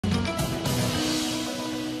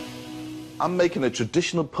I'm making a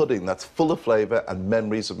traditional pudding that's full of flavour and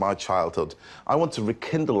memories of my childhood. I want to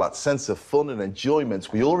rekindle that sense of fun and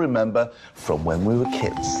enjoyment we all remember from when we were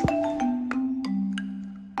kids.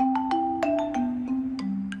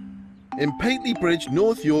 In Pateley Bridge,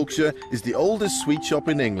 North Yorkshire, is the oldest sweet shop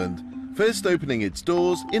in England, first opening its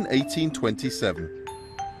doors in 1827.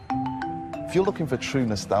 If you're looking for true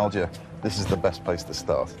nostalgia, this is the best place to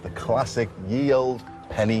start. The classic ye old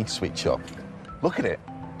penny sweet shop. Look at it.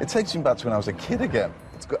 It takes me back to when I was a kid again.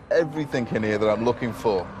 It's got everything in here that I'm looking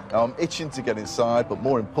for. Now, I'm itching to get inside, but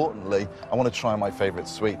more importantly, I want to try my favourite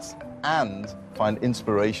sweets and find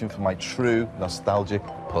inspiration for my true nostalgic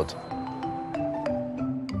pud.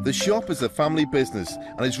 The shop is a family business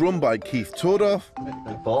and is run by Keith Tordoff,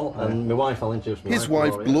 Paul, and my wife, I'll introduce his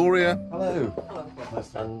wife Gloria,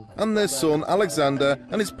 Hello. and their son Alexander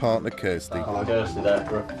and his partner Kirsty. Hello. Kirsty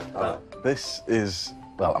there. This is,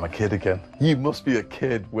 well, I'm a kid again. You must be a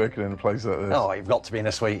kid working in a place like this. Oh, you've got to be in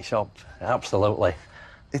a sweet shop. Absolutely.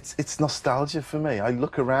 It's nostalgia for me. I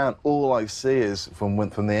look around, all I see is from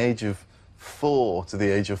the age of 4 to the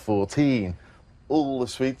age of 14, all the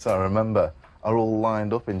sweets I remember are all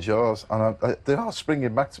lined up in jars, and they are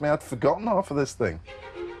springing back to me. I'd forgotten half of this thing.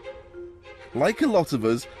 Like a lot of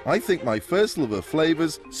us, I think my first love of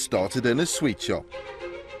flavours started in a sweet shop.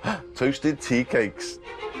 Toasted tea cakes.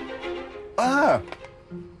 Ah,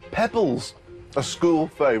 Pebbles, a school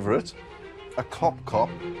favourite. A Cop.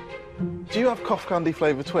 Do you have cough candy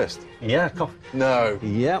flavour twist? Yeah, coffee. No.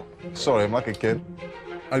 Yep. Sorry, I'm like a kid.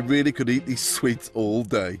 I really could eat these sweets all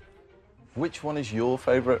day. Which one is your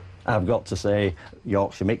favourite? I've got to say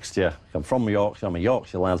Yorkshire mixture. I'm from Yorkshire, I'm a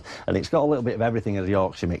Yorkshire lad, and it's got a little bit of everything as a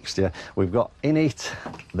Yorkshire mixture. We've got in it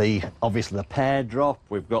obviously the pear drop,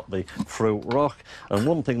 we've got the fruit rock, and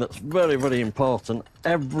one thing that's very, very important,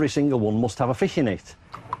 every single one must have a fish in it.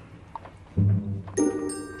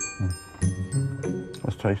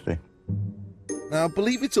 That's tasty. Now,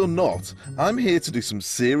 believe it or not, I'm here to do some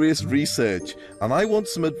serious research, and I want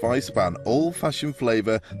some advice about an old-fashioned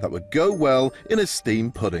flavour that would go well in a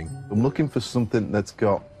steamed pudding. I'm looking for something that's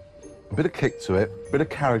got a bit of kick to it, a bit of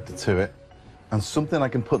character to it, and something I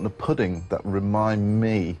can put in a pudding that remind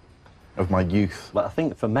me of my youth. But I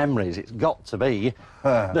think for memories, it's got to be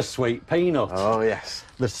the sweet peanut. Oh, yes.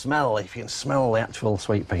 The smell, if you can smell the actual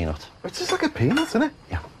sweet peanut. It's just like a peanut, isn't it?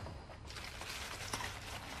 Yeah.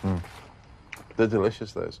 They're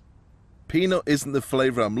delicious, those. Peanut isn't the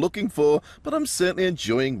flavour I'm looking for, but I'm certainly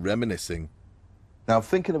enjoying reminiscing. Now,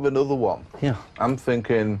 thinking of another one. Yeah. I'm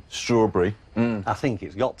thinking strawberry. I think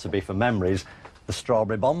it's got to be, for memories, the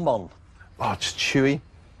strawberry bonbon. Oh, it's chewy.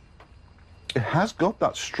 It has got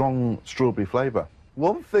that strong strawberry flavour.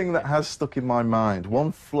 One thing that has stuck in my mind,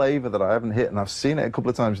 one flavour that I haven't hit, and I've seen it a couple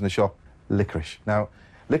of times in the shop, licorice. Now,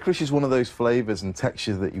 licorice is one of those flavours and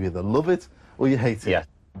textures that you either love it or you hate it. Yeah.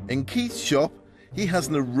 In Keith's shop, he has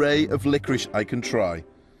an array of licorice I can try.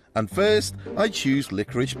 And first, I choose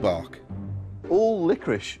licorice bark. All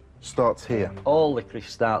licorice starts here. All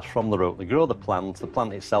licorice starts from the root. They grow the plant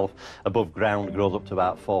itself above ground grows up to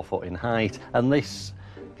about 4 foot in height, and this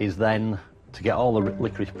is then, to get all the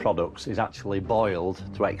licorice products, is actually boiled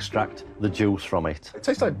to extract the juice from it. It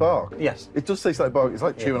tastes like bark. Yes. It does taste like bark. It's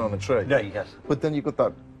like chewing on a tree. Yeah, yes. But then you've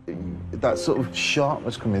got that sort of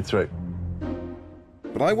sharpness coming through.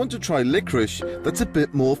 But I want to try licorice that's a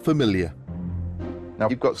bit more familiar. Now,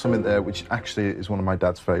 you've got something there which actually is one of my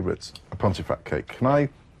dad's favourites, a Pontefract cake. Can I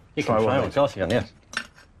You can try one, of course you can, yes.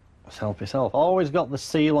 Just help yourself. Always got the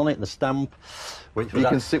seal on it, the stamp. Which was you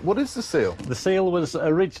can see. What is the seal? The seal was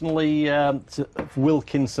originally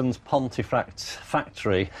Wilkinson's Pontefract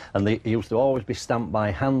factory, and they used to always be stamped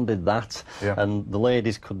by hand, did that. Yeah. And the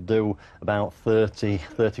ladies could do about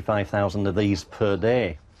 35,000 of these per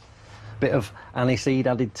day. Bit of aniseed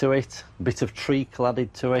added to it, bit of treacle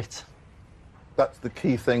added to it. That's the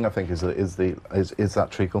key thing, I think, is that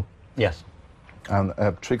treacle. Yes. And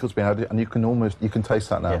treacle's been added, and you can taste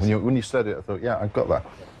that now. Yes. When you said it, I thought, yeah, I've got that.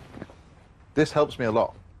 This helps me a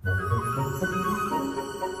lot.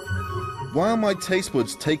 While my taste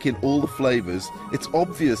buds take in all the flavours, it's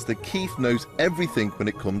obvious that Keith knows everything when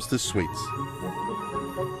it comes to sweets.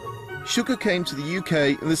 Sugar came to the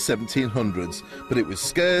UK in the 1700s, but it was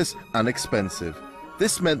scarce and expensive.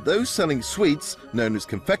 This meant those selling sweets, known as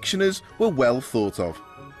confectioners, were well thought of.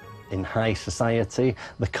 In high society,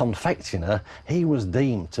 the confectioner, he was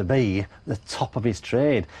deemed to be the top of his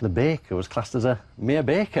trade. The baker was classed as a mere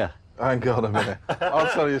baker. Hang on a minute. I'll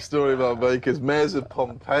tell you a story about bakers. Mayors of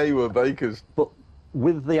Pompeii were bakers. But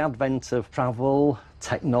with the advent of travel,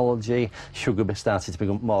 technology, sugar started to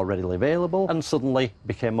become more readily available and suddenly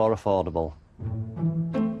became more affordable.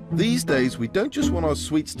 These days, we don't just want our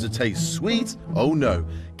sweets to taste sweet. Oh no,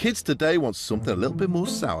 kids today want something a little bit more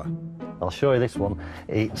sour. I'll show you this one.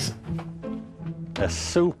 It's a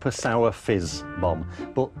super sour fizz bomb,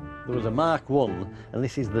 but there was a Mark 1, and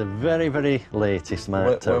this is the very, very latest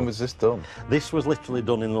Mark 2. When was this done? This was literally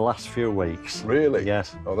done in the last few weeks. Really?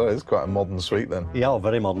 Yes. Oh, that is quite a modern sweet then. Yeah, oh,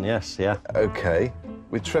 very modern, yes, yeah. Okay.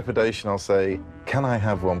 With trepidation, I'll say, can I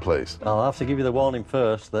have one, please? I'll have to give you the warning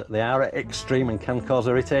first that they are at extreme and can cause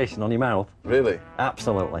irritation on your mouth. Really?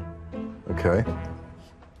 Absolutely. Okay.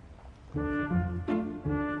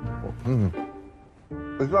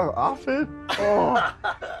 It's like acid. Oh.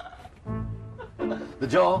 The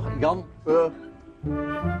jaw, gone. Oh,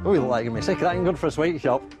 you look like you're me sick. That ain't good for a sweet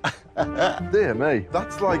shop. Dear me.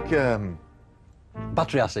 That's like,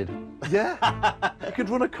 Battery acid. yeah. You could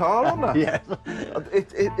run a car on that. Yes.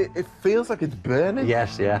 It feels like it's burning.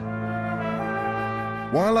 Yes, yeah.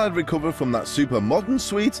 While I'd recover from that super modern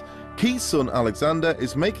sweet, Keith's son Alexander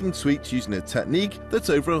is making sweets using a technique that's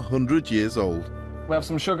over 100 years old. We have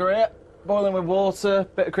some sugar here, boiling with water,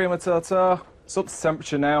 bit of cream of tartar. It's up to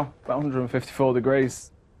temperature now, about 154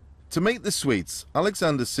 degrees. To make the sweets,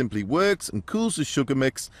 Alexander simply works and cools the sugar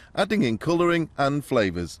mix, adding in colouring and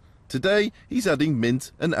flavours. Today, he's adding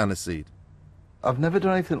mint and aniseed. I've never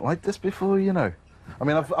done anything like this before, you know. I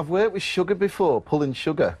mean, I've worked with sugar before, pulling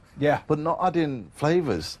sugar. Yeah. But not adding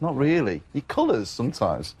flavours, not really. Your colours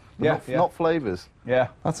sometimes, but Yeah, not flavours. Yeah.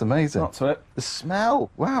 That's amazing. Not to it. The smell,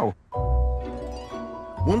 wow.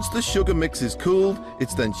 Once the sugar mix is cooled,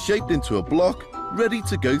 it's then shaped into a block, ready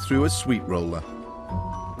to go through a sweet roller.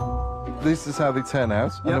 This is how they turn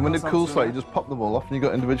out. And then when that's it cools absolutely slightly, you just pop them all off and you've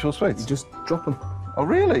got individual sweets. You just drop them. Oh,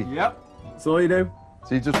 really? Yep. That's all you do.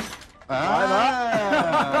 So you just...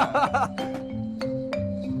 Ah.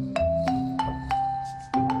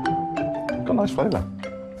 Got a nice flavour.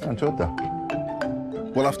 I enjoyed that.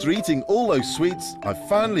 Well, after eating all those sweets, I've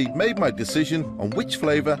finally made my decision on which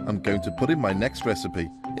flavour I'm going to put in my next recipe.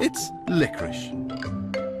 It's licorice.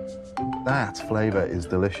 That flavour is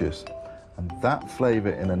delicious. And that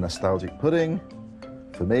flavour in a nostalgic pudding,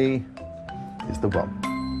 for me, is the one.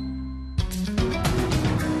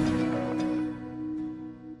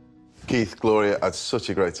 Keith, Gloria, I had such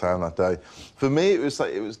a great time that day. For me, it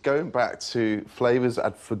was going back to flavours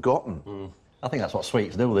I'd forgotten. I think that's what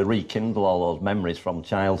sweets do. They rekindle all those memories from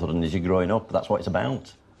childhood, and as you're growing up, that's what it's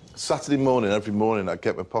about. Saturday morning, every morning, I'd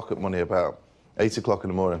get my pocket money about 8 o'clock in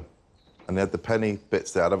the morning. And they had the penny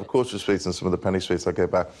bits there. I'd have a quarter of sweets and some of the penny sweets I'd go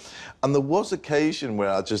back. And there was occasion where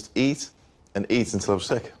I'd just eat and eat until I was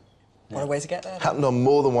sick. What a way to get there. Happened on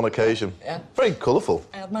more than one occasion. Yeah. Very colourful.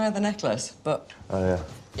 I admire the necklace, but Oh, yeah.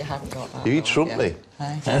 you haven't got that. You trumped me.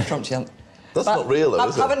 I trumped you. That's not real, though,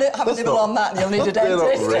 is it? Have a nibble on that and you'll need a That's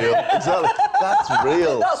dentist. not real. Exactly. That's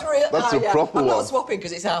real. That's real. That's a proper I'm one. not swapping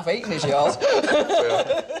because it's half eaten as yours.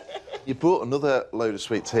 You brought another load of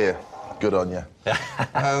sweets here. Good on you.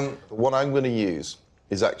 The one I'm going to use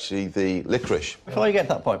is actually the licorice. Before you get to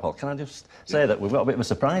that point, Paul, can I just say that we've got a bit of a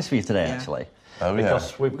surprise for you today, actually. Oh, yeah.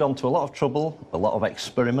 Because we've gone to a lot of trouble, a lot of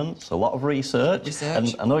experiments, a lot of research.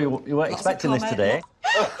 And I know you weren't expecting this today.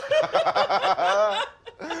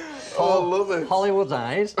 Oh, I love it. Hollywood's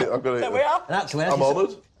eyes. I've got it. There we are. And actually, I'm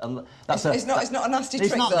honoured. And that's It's not a nasty It's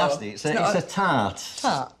trick, not though. nasty. It's a tart.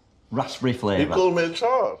 Tart. Raspberry You flavour. called me a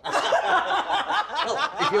child.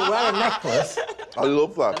 If you wear a necklace... I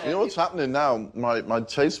love that. You know what's happening now? My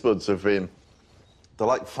taste buds have been... They're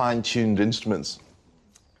like fine-tuned instruments.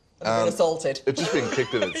 I've been assaulted. It's just been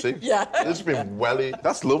kicked in its teeth. Yeah. It's just been welly.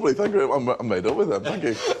 That's lovely. Thank you. I'm made up with them. Thank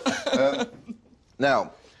you.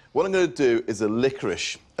 Now, what I'm going to do is a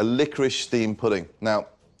licorice steamed pudding. Now,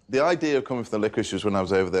 the idea of coming from the licorice was when I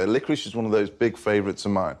was over there. Licorice is one of those big favourites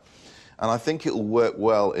of mine. And I think it'll work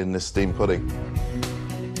well in this steamed pudding.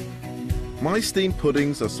 My steamed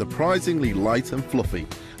puddings are surprisingly light and fluffy,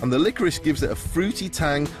 and the licorice gives it a fruity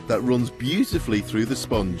tang that runs beautifully through the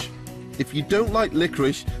sponge. If you don't like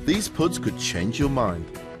licorice, these puds could change your mind.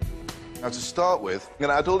 Now, to start with, I'm going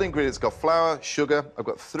to add all the ingredients. I've got flour, sugar, I've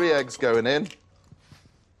got 3 eggs going in.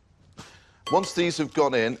 Once these have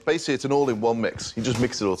gone in, basically it's an all-in-one mix. You just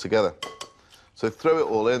mix it all together. So throw it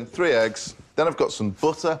all in, 3 eggs. Then I've got some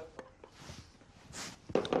butter.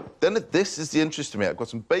 Then this is the interest to me. I've got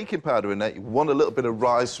some baking powder in there. You want a little bit of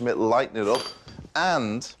rise from it, lighten it up.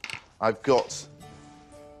 And I've got...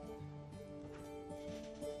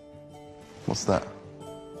 What's that?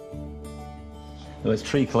 Oh, it's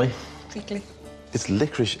treacly. Treacly. It's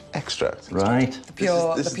licorice extract. Right.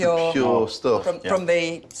 This is the pure stuff. From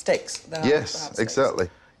the sticks. Yes, exactly.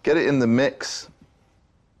 Get it in the mix.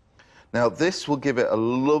 Now, this will give it a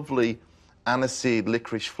lovely aniseed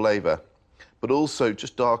licorice flavour. but also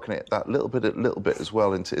just darken it that little bit as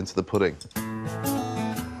well into the pudding.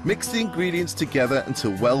 Mix the ingredients together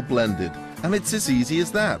until well blended, and it's as easy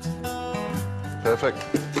as that. Perfect.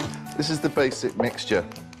 This is the basic mixture,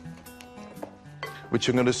 which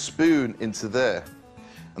I'm going to spoon into there.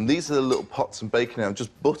 And these are the little pots and baking. I've just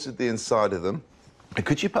buttered the inside of them. And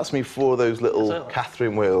could you pass me 4 of those little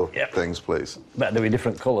Catherine wheel things, please? Better do with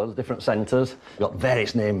different colours, different centres. We've got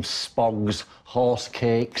various names: spogs, horse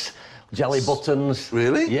cakes, jelly buttons.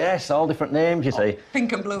 Really? Yes, all different names, you see.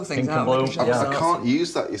 Pink and blue things, Pink and aren't blue, they? yeah. I can't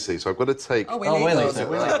use that, you see, so I've got to take... Oh, we need those.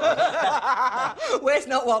 Where's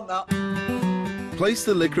not want that? Place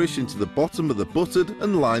the licorice into the bottom of the buttered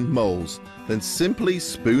and lined moulds, then simply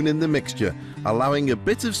spoon in the mixture, allowing a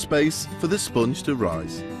bit of space for the sponge to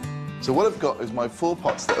rise. So what I've got is my 4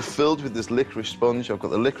 pots that are filled with this licorice sponge. I've got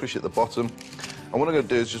the licorice at the bottom. And what I'm going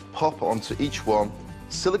to do is just pop onto each one.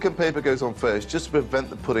 Silicone paper goes on first, just to prevent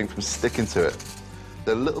the pudding from sticking to it.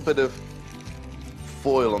 Then a little bit of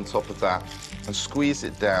foil on top of that, and squeeze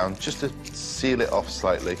it down, just to seal it off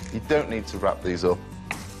slightly. You don't need to wrap these up.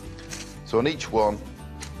 So on each one,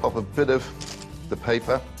 pop a bit of the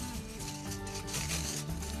paper,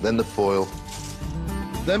 then the foil.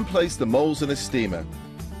 Then place the moulds in a steamer.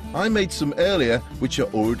 I made some earlier, which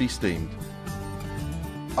are already steamed.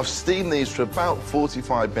 I've steamed these for about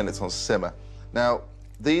 45 minutes on simmer. Now,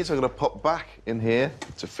 these are going to pop back in here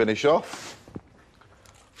to finish off.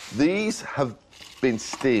 These have been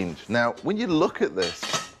steamed. Now, when you look at this,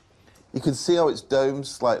 you can see how it's domed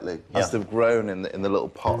slightly as they've grown in the little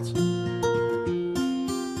pot.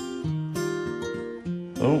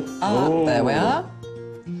 Oh, There we are.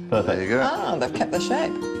 perfect. There you go. Ah, they've kept the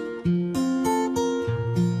shape.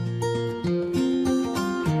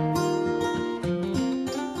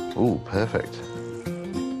 Ooh, perfect.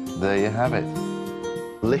 There you have it.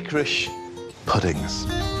 Licorice puddings.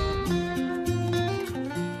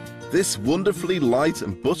 This wonderfully light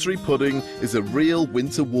and buttery pudding is a real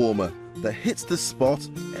winter warmer that hits the spot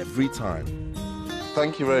every time.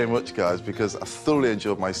 Thank you very much, guys, because I thoroughly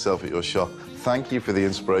enjoyed myself at your shop. Thank you for the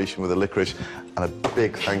inspiration with the licorice, and a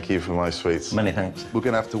big thank you for my sweets. Many thanks. We're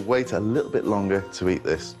going to have to wait a little bit longer to eat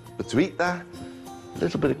this. But to eat that, a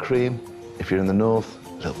little bit of cream. If you're in the north,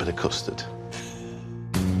 a little bit of custard.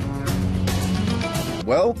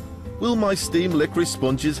 Well, will my steamed licorice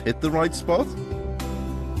sponges hit the right spot?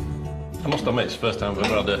 I must admit, it's the first time I've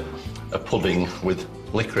ever had a pudding with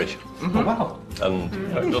licorice. Oh, wow. And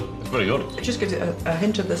it's very good. It just gives it a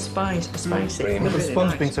hint of the spicy. With the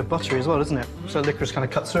sponge being so buttery as well, isn't it? So licorice kind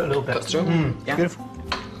of cuts through it a little bit. Cuts through. Yeah. Beautiful.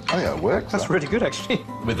 Oh, yeah, it works. That's really good, actually.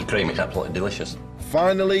 With the cream, it's absolutely delicious.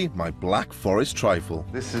 Finally, my Black Forest trifle.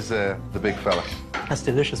 This is the big fella. That's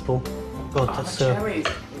delicious, Paul. God, that's... Cherries.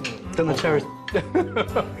 Don't the cherries...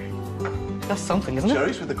 That's something, isn't it?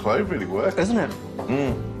 Cherries with the clove really work. Isn't it?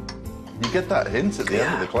 You get that hint at the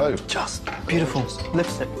end of the clove. Just beautiful.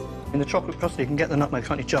 Lifts it. In the chocolate crust, you can get the nutmeg,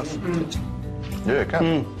 can't you, just? Yeah, it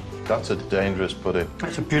can. That's a dangerous pudding.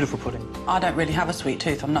 It's a beautiful pudding. I don't really have a sweet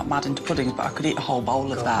tooth. I'm not mad into puddings, but I could eat a whole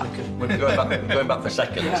bowl of that. We're going back for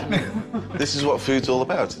seconds. This is what food's all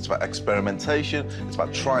about. It's about experimentation, it's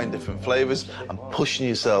about trying different flavours and pushing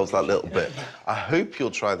yourselves that little bit. I hope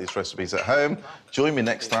you'll try these recipes at home. Join me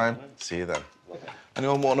next time. See you then.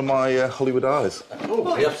 Anyone want one of my Hollywood eyes?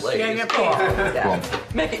 Oh, yes, please. Yeah, Go on.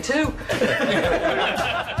 Make it 2.